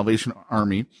Ministry, the Salvation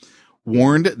Army,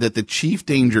 warned that the chief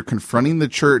danger confronting the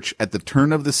church at the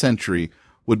turn of the century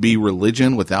would be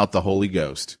religion without the Holy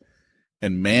Ghost.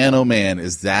 And man, oh man,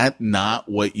 is that not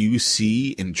what you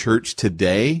see in church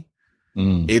today?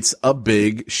 It's a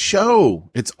big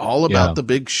show. It's all about the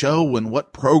big show. And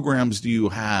what programs do you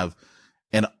have?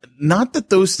 And not that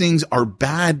those things are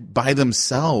bad by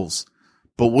themselves,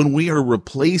 but when we are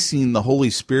replacing the Holy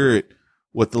Spirit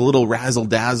with the little razzle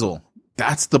dazzle,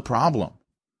 that's the problem.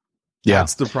 Yeah.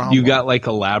 That's the problem. You got like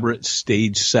elaborate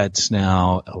stage sets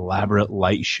now, elaborate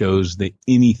light shows that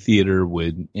any theater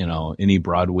would, any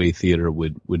Broadway theater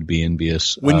would be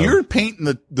envious. When you're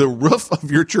painting the roof of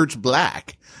your church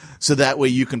black, so that way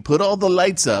you can put all the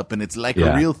lights up and it's like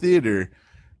a real theater.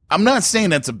 I'm not saying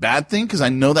that's a bad thing, because I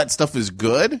know that stuff is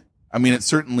good. It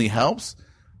certainly helps.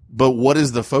 But what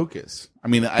is the focus?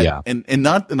 And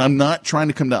I'm not trying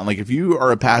to come down. Like, if you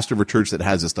are a pastor of a church that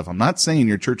has this stuff, I'm not saying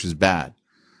your church is bad.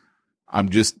 I'm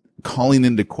just calling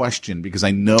into question, because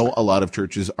I know a lot of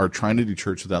churches are trying to do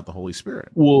church without the Holy Spirit.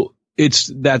 Well,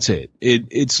 that's it.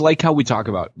 It's like how we talk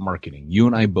about marketing. You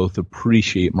and I both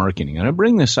appreciate marketing. And I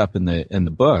bring this up in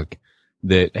the book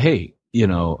that, hey,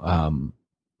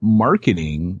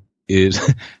 marketing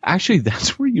is actually,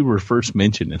 that's where you were first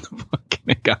mentioned in the book,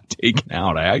 and it got taken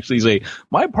out. I actually say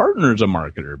my partner's a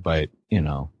marketer, but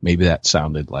maybe that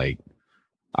sounded like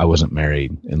I wasn't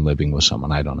married and living with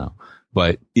someone. I don't know.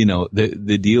 But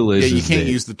the deal is, you can't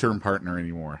use the term partner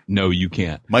anymore. No, you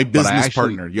can't. My business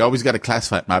partner. You always got to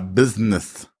classify it. My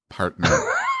business partner.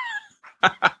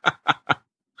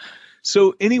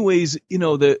 So anyways,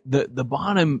 the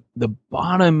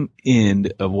bottom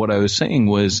end of what I was saying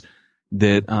was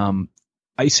that,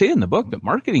 I say in the book that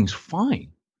marketing's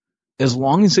fine as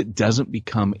long as it doesn't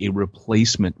become a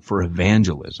replacement for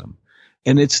evangelism.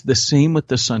 And it's the same with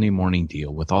the Sunday morning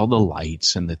deal, with all the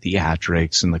lights and the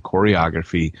theatrics and the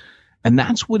choreography. And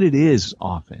that's what it is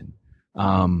often.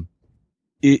 But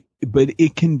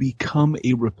it can become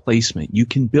a replacement. You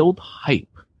can build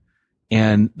hype,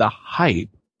 and the hype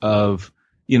of,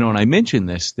 and I mentioned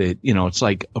this, that, it's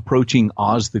like approaching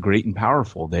Oz the Great and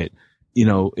Powerful, that,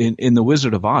 in The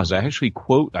Wizard of Oz, I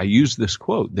use this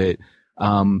quote that,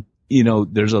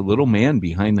 there's a little man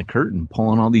behind the curtain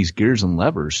pulling all these gears and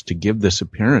levers to give this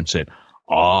appearance that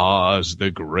Oz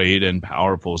the Great and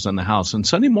Powerful is in the house. And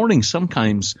Sunday morning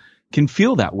sometimes can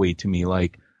feel that way to me.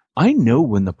 Like, I know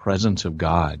when the presence of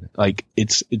God, like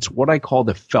it's what I call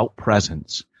the felt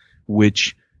presence,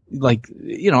 which, like,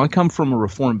 I come from a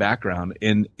Reformed background,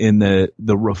 and in the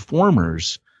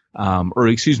Reformers,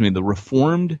 the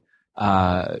Reformed,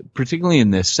 particularly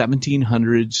in the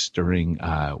 1700s during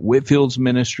Whitfield's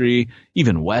ministry,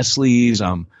 even Wesley's,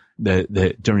 during the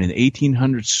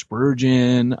 1800s,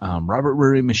 Spurgeon, Robert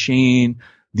Murray M'Cheyne,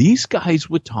 these guys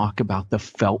would talk about the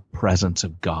felt presence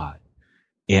of God,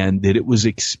 and that it was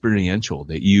experiential,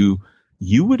 that you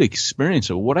would experience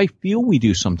it. What I feel we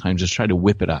do sometimes is try to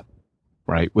whip it up,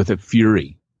 right, with a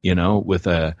fury, with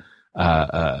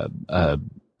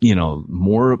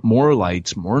more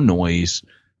lights, more noise,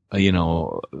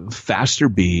 faster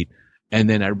beat, and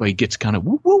then everybody gets kind of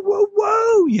whoa, whoa, whoa,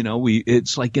 whoa.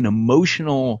 It's like an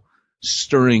emotional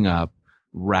stirring up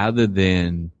rather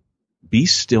than be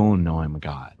still and know I'm a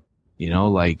God.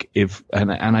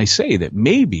 And I say that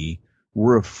maybe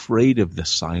we're afraid of the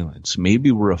silence.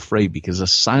 Maybe we're afraid because the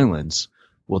silence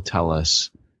will tell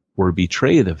us or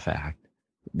betray the fact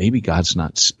that maybe God's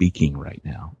not speaking right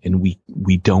now. And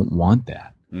we don't want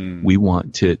that. We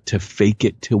want to fake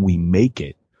it till we make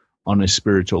it on a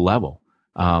spiritual level.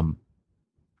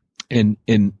 And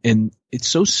it's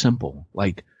so simple.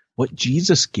 Like what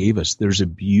Jesus gave us, there's a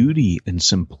beauty and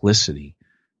simplicity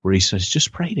where he says,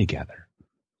 just pray together.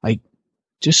 Like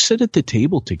just sit at the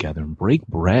table together and break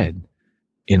bread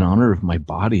in honor of my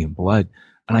body and blood.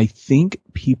 And I think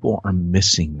people are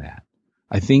missing that.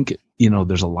 I think,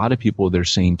 there's a lot of people that are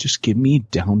saying, just give me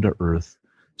down to earth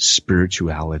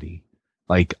spirituality.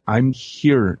 Like I'm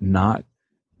here not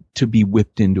to be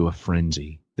whipped into a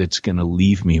frenzy that's going to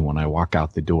leave me when I walk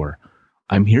out the door.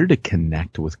 I'm here to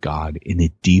connect with God in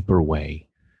a deeper way.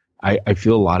 I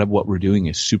feel a lot of what we're doing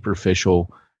is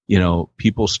superficial.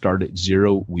 People start at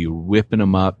zero. We're whipping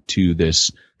them up to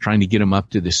this, trying to get them up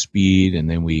to the speed. And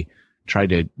then we try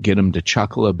to get them to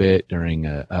chuckle a bit during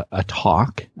a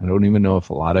talk. I don't even know if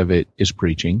a lot of it is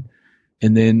preaching.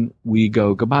 And then we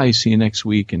go, goodbye, see you next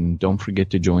week. And don't forget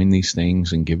to join these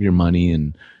things and give your money.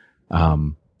 And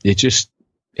it just,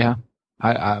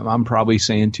 I'm probably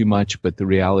saying too much, but the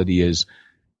reality is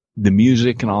the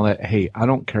music and all that. Hey, I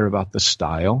don't care about the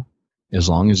style as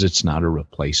long as it's not a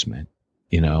replacement.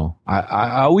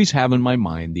 I always have in my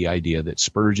mind the idea that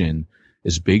Spurgeon,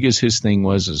 as big as his thing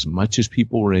was, as much as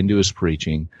people were into his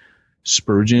preaching,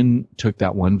 Spurgeon took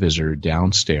that one visitor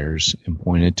downstairs and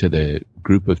pointed to the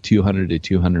group of 200 to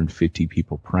 250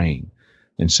 people praying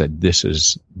and said, this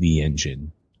is the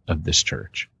engine of this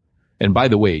church. And by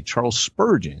the way, Charles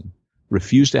Spurgeon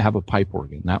refused to have a pipe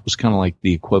organ. That was kind of like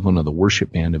the equivalent of the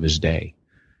worship band of his day.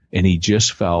 And he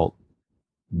just felt,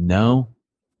 no,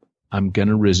 I'm going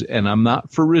to and I'm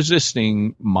not for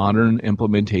resisting modern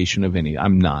implementation of any.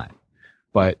 I'm not.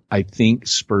 But I think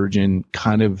Spurgeon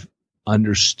kind of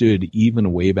understood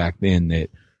even way back then that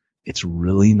it's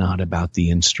really not about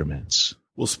the instruments.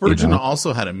 Well, Spurgeon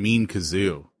also had a mean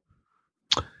kazoo.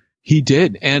 He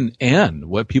did. And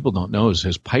what people don't know is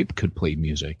his pipe could play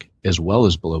music as well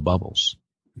as blow bubbles,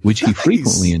 which he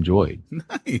frequently enjoyed.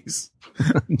 Nice.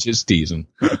 Just teasing.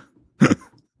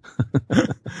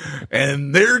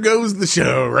 And there goes the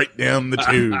show right down the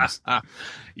tubes.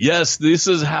 Yes, this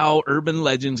is how urban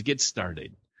legends get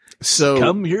started. So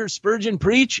come hear Spurgeon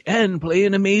preach and play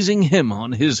an amazing hymn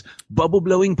on his bubble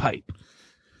blowing pipe.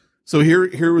 So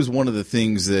here was one of the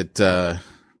things that I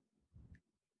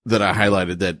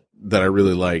highlighted that I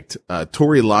really liked.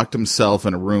 Torrey locked himself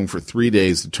in a room for 3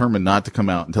 days, determined not to come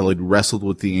out until he'd wrestled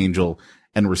with the angel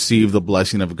and received the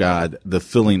blessing of God, the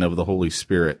filling of the Holy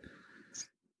Spirit.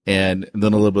 And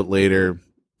then a little bit later,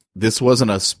 this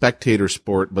wasn't a spectator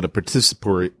sport, but a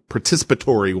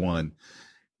participatory one.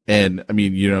 And I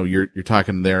mean, you're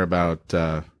talking there about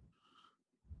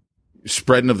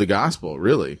spreading of the gospel,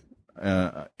 really.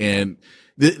 And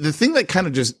the thing that kind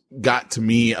of just got to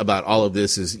me about all of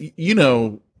this is,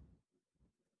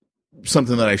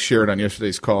 something that I shared on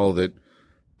yesterday's call that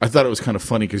I thought it was kind of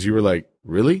funny because you were like,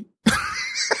 really?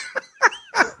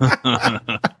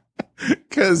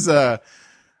 Because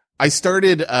I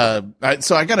started,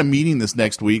 so I got a meeting this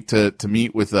next week to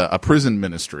meet with a prison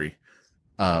ministry,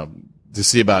 to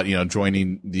see about,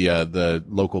 joining the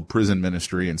local prison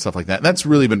ministry and stuff like that. And that's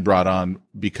really been brought on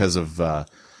because of,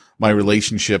 my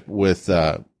relationship with,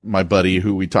 my buddy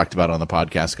who we talked about on the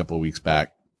podcast a couple of weeks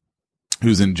back,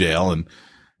 who's in jail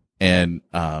and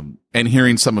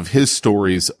hearing some of his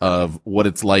stories of what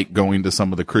it's like going to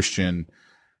some of the Christian,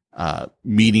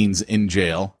 meetings in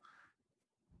jail.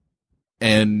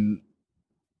 And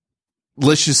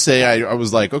let's just say I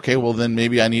was like, okay, well then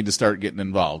maybe I need to start getting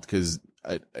involved because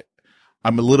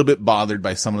I'm a little bit bothered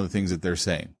by some of the things that they're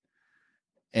saying.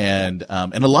 And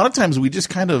a lot of times we just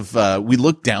kind of, we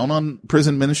look down on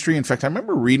prison ministry. In fact, I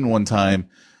remember reading one time,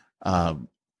 a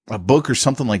book or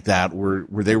something like that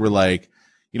where they were like,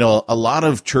 a lot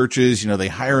of churches, they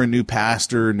hire a new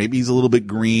pastor, maybe he's a little bit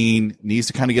green, needs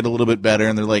to kind of get a little bit better.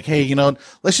 And they're like, hey,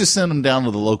 let's just send him down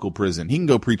to the local prison. He can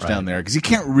go preach down there because he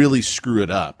can't really screw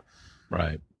it up.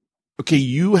 Right. Okay.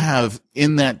 You have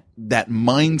in that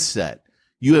mindset,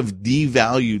 you have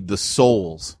devalued the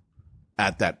souls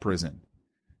at that prison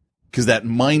because that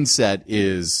mindset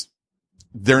is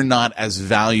they're not as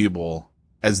valuable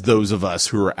as those of us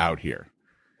who are out here.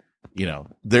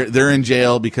 They're in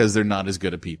jail because they're not as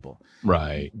good at people.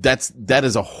 Right. That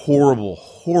is a horrible,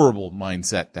 horrible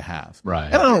mindset to have. Right.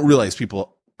 And I don't realize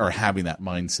people are having that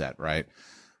mindset. Right.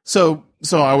 So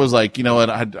I was like, you know what?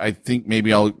 I think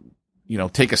maybe I'll,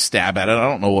 take a stab at it. I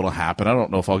don't know what'll happen. I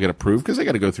don't know if I'll get approved because I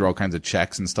got to go through all kinds of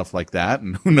checks and stuff like that.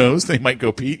 And who knows? They might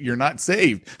go, Pete, you're not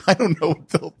saved. I don't know what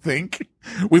they'll think.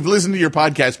 We've listened to your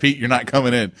podcast, Pete. You're not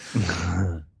coming in.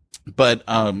 But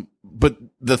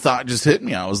the thought just hit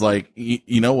me. I was like,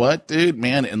 you know what, dude,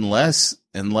 man, unless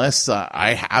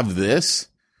I have this,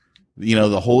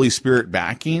 the Holy Spirit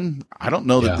backing, I don't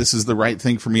know that this is the right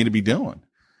thing for me to be doing.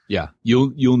 Yeah.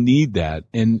 You'll need that.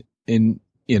 And,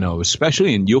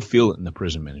 especially, and you'll feel it in the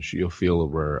prison ministry. You'll feel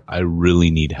it where I really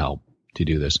need help to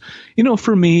do this.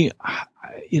 For me,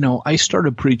 I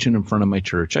started preaching in front of my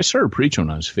church. I started preaching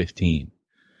when I was 15,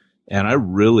 and I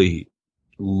really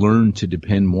learned to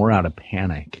depend more out of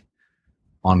panic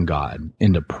on God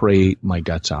and to pray my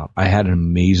guts out. I had an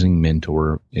amazing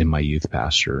mentor in my youth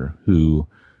pastor who,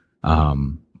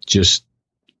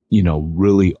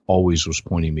 really always was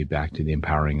pointing me back to the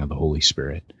empowering of the Holy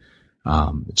Spirit.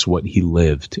 It's what he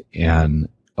lived. And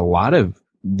a lot of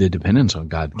the dependence on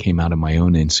God came out of my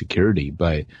own insecurity.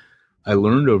 But I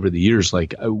learned over the years,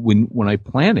 like when I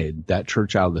planted that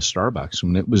church out of the Starbucks,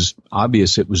 when it was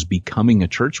obvious it was becoming a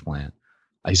church plant,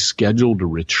 I scheduled a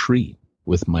retreat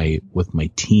with my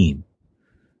team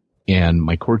and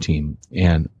my core team.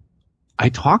 And I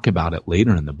talk about it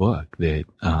later in the book that,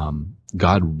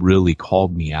 God really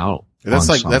called me out.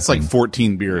 That's like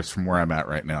 14 beers from where I'm at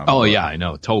right now. Oh yeah, I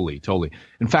know. Totally.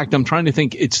 In fact, I'm trying to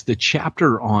think, it's the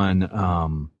chapter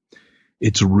on,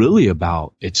 it's really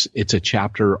about, it's a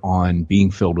chapter on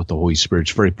being filled with the Holy Spirit.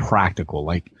 It's very practical.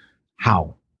 Like,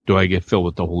 how do I get filled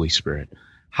with the Holy Spirit?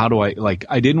 How do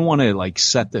I didn't want to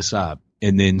set this up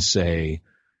and then say,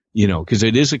 cause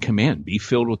it is a command, be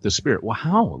filled with the Spirit. Well,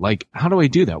 how? How do I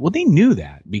do that? Well, they knew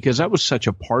that because that was such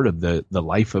a part of the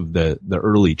life of the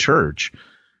early church.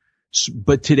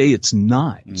 But today it's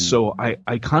not. So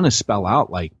I kind of spell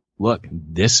out look,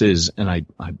 this is, and I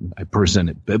present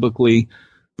it biblically,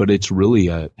 but it's really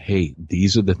hey,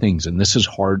 these are the things, and this is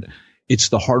hard. It's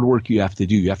the hard work you have to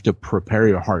do. You have to prepare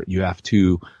your heart. You have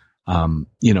to, and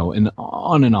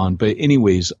on and on. But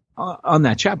anyways, on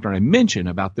that chapter, I mentioned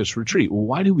about this retreat. Well,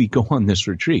 why do we go on this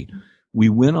retreat? We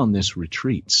went on this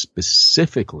retreat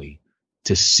specifically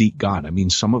to seek God. I mean,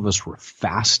 some of us were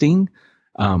fasting.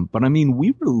 But I mean,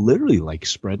 we were literally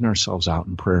spreading ourselves out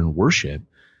in prayer and worship.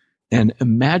 And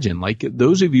imagine,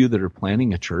 those of you that are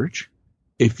planning a church,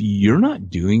 if you're not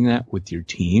doing that with your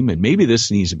team, and maybe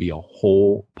this needs to be a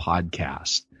whole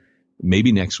podcast.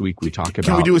 Maybe next week we talk about.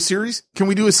 Can we do a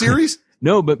series?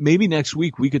 No, but maybe next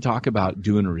week we could talk about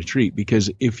doing a retreat,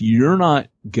 because if you're not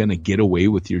going to get away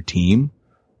with your team,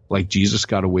 like Jesus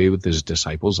got away with his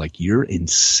disciples, you're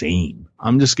insane.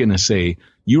 I'm just going to say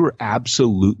you are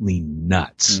absolutely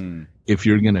nuts if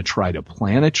you're going to try to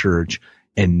plan a church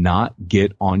and not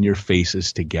get on your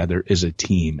faces together as a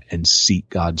team and seek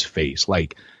God's face.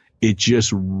 It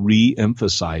just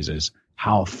re-emphasizes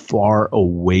how far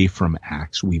away from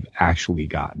Acts we've actually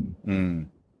gotten.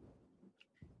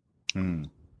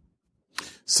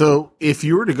 So if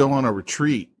you were to go on a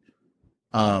retreat,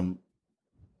 do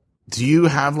you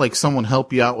have someone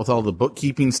help you out with all the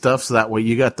bookkeeping stuff so that way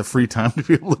you got the free time to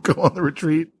be able to go on the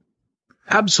retreat?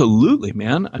 Absolutely,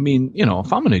 man. I mean,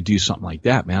 if I'm going to do something like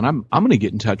that, man, I'm going to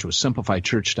get in touch with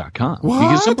simplifiedchurch.com.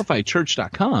 Because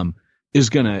simplifiedchurch.com is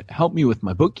going to help me with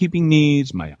my bookkeeping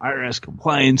needs, my IRS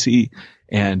compliancy,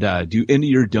 and do end of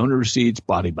year donor receipts,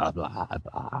 blah, blah, blah,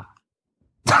 blah.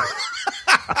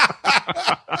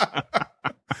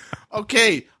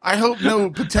 Okay, I hope no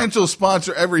potential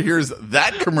sponsor ever hears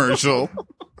that commercial.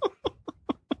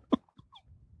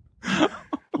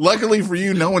 Luckily for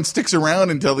you, no one sticks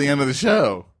around until the end of the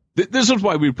show. This is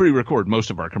why we pre-record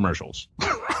most of our commercials.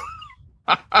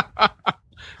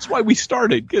 That's why we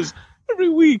started, because every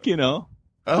week,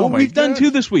 we've done 2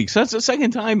 this week. So that's the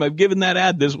second time I've given that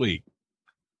ad this week.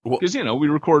 Because, we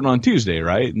record on Tuesday,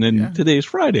 right? And then today's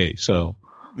Friday. So,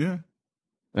 yeah.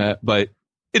 But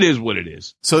it is what it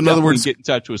is. So in other words, get in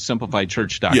touch with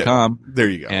simplifiedchurch.com. Yeah, there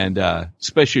you go. And,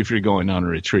 especially if you're going on a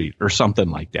retreat or something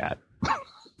like that.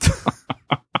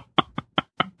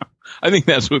 I think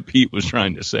that's what Pete was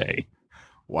trying to say.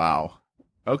 Wow.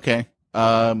 Okay.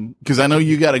 Cause I know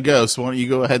you gotta go. So why don't you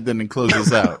go ahead then and close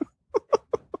this out?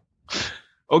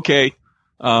 Okay.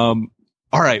 All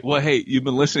right. Well, hey, you've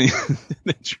been listening to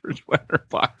the Church Planter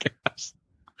Podcast.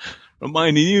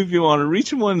 Reminding you, if you want to reach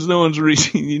the ones no one's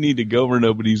reaching, you need to go where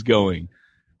nobody's going.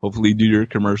 Hopefully do your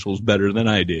commercials better than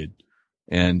I did.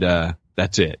 And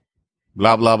that's it.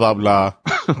 Blah, blah, blah, blah.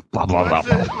 Blah, blah, blah, blah.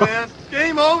 That's it, man.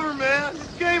 Game over, man.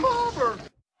 It's game over.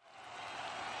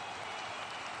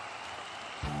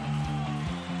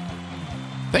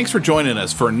 Thanks for joining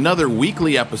us for another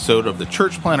weekly episode of the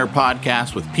Church Planter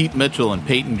Podcast with Pete Mitchell and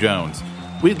Peyton Jones.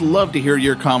 We'd love to hear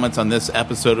your comments on this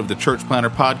episode of the Church Planter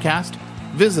Podcast.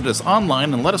 Visit us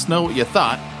online and let us know what you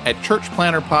thought at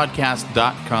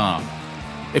churchplanterpodcast.com.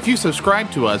 If you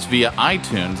subscribe to us via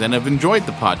iTunes and have enjoyed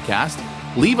the podcast,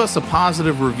 leave us a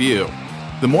positive review.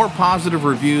 The more positive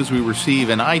reviews we receive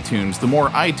in iTunes, the more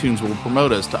iTunes will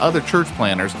promote us to other church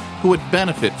planners who would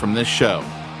benefit from this show.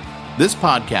 This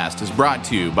podcast is brought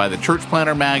to you by the Church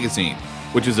Planter Magazine,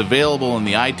 which is available in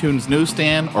the iTunes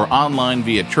newsstand or online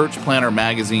via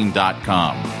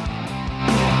churchplantermagazine.com.